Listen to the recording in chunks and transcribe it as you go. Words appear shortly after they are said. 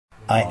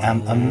I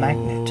am a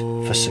magnet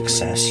for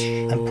success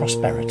and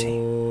prosperity.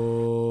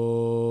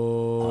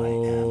 I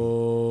am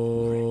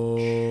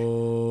rich.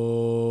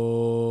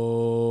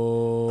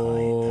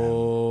 I am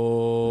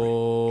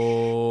rich.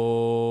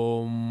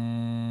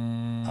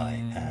 I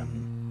am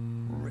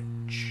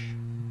rich.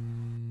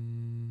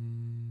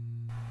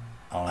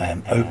 I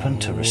am open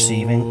to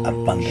receiving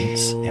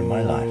abundance in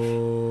my life.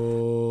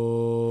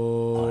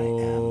 I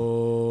am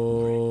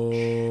rich.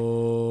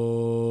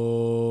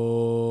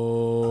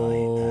 I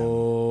am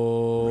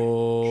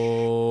rich.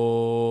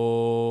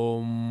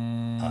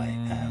 I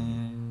am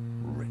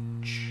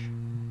rich.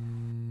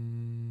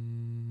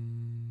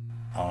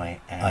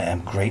 I am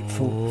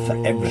grateful for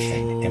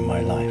everything in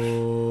my life.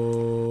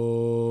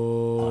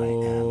 I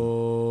am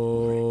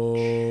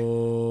rich.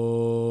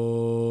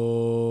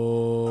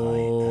 I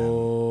am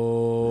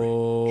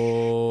rich.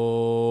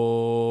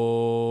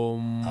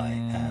 I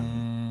am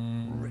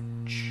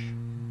rich.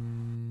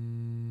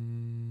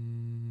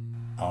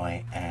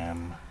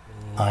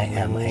 I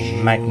am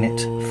a magnet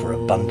for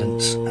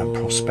abundance and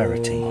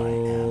prosperity. I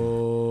am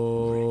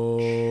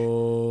rich.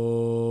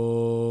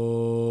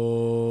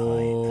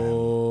 I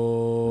am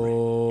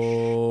rich.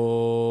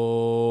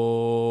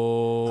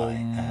 I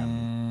am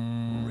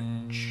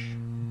rich.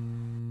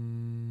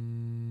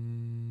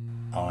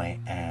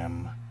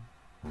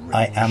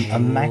 I am a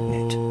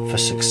magnet for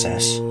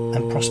success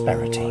and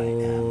prosperity. I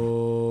am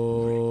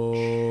rich.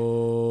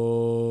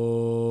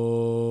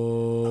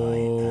 I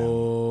am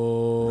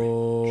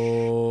rich.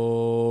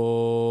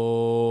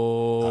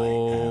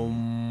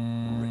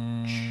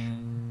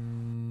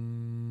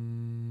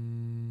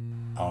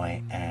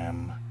 I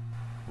am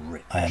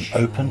rich. I am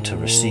open to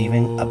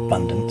receiving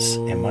abundance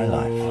in my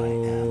life. I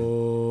am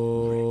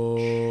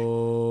rich.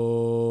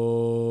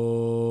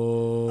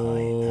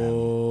 I am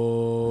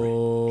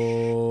rich.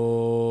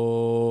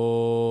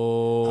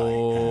 I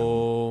am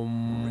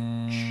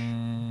rich.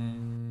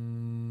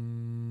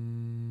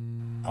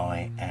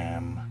 I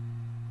am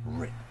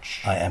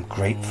rich. I am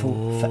grateful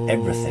for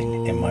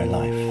everything in my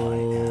life. I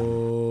am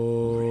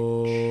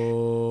rich.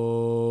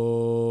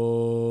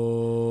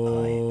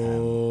 I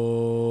am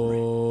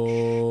rich.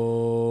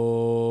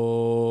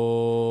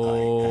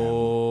 I am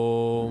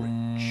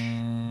rich.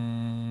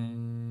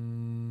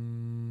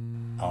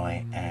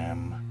 I am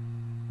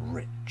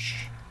rich.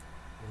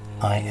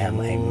 I am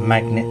a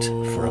magnet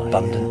for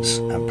abundance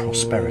and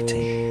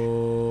prosperity.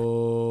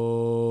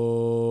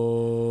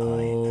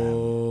 I am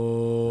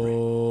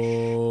rich.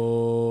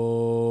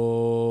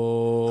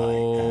 I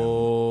am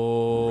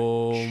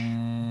rich.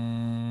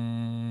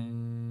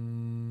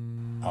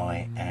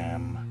 I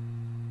am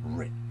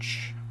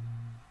rich.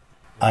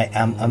 I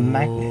am a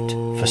magnet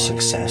for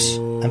success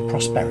and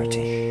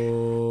prosperity.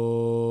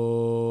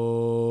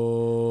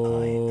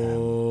 I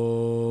am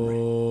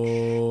rich.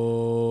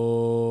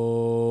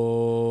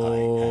 I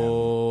am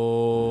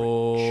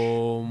rich.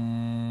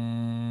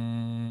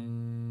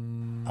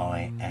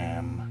 I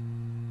am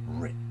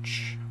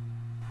rich.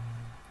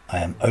 I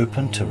am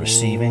open to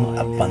receiving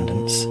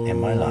abundance in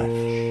my life.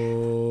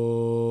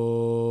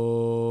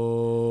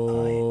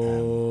 I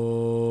am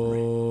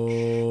rich.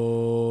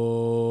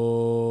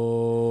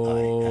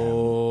 I am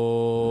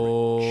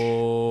rich.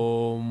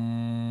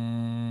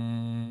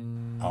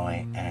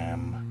 I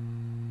am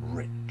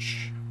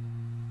rich.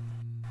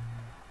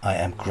 I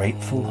am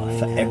grateful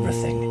for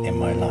everything in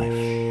my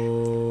life.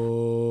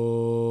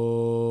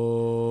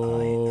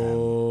 I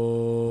am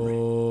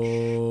rich.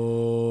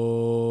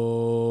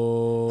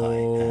 I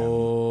am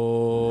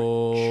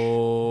rich.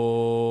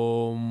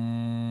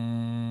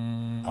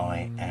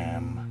 I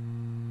am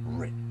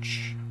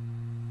rich.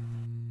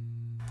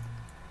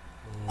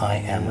 I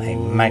am a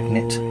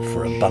magnet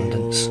for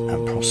abundance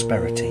and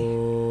prosperity.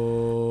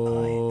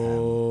 I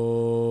am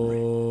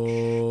rich.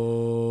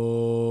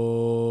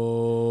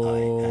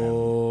 I am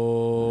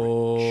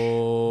rich.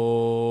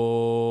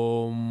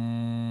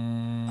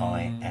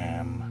 I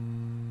am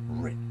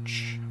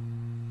rich.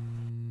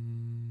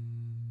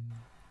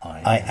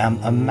 I am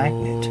a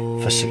magnet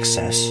for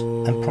success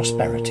and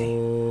prosperity.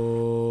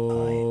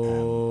 I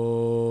am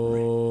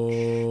rich.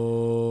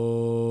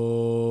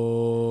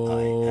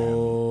 I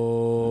am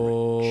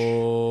rich.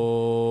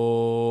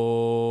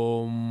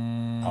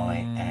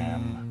 I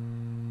am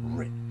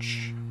rich.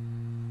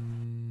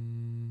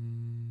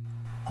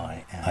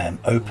 I am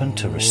open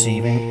to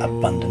receiving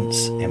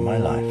abundance in my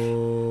life.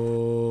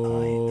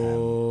 I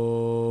am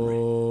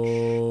rich.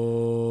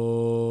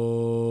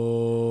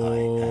 I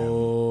am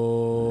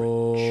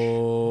rich.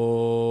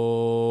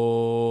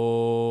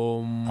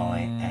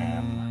 I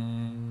am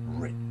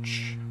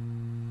rich.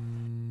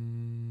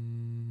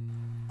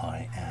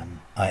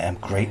 I am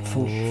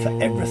grateful for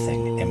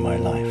everything in my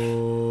life.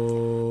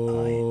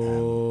 I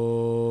am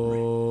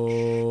rich.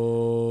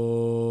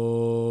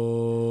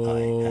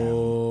 I am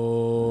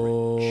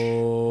rich.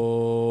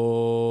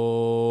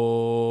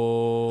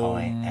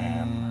 I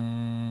am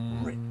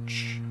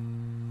rich.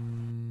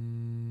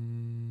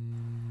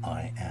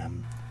 I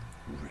am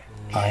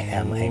rich. I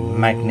am a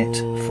magnet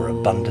for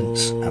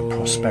abundance and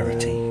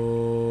prosperity.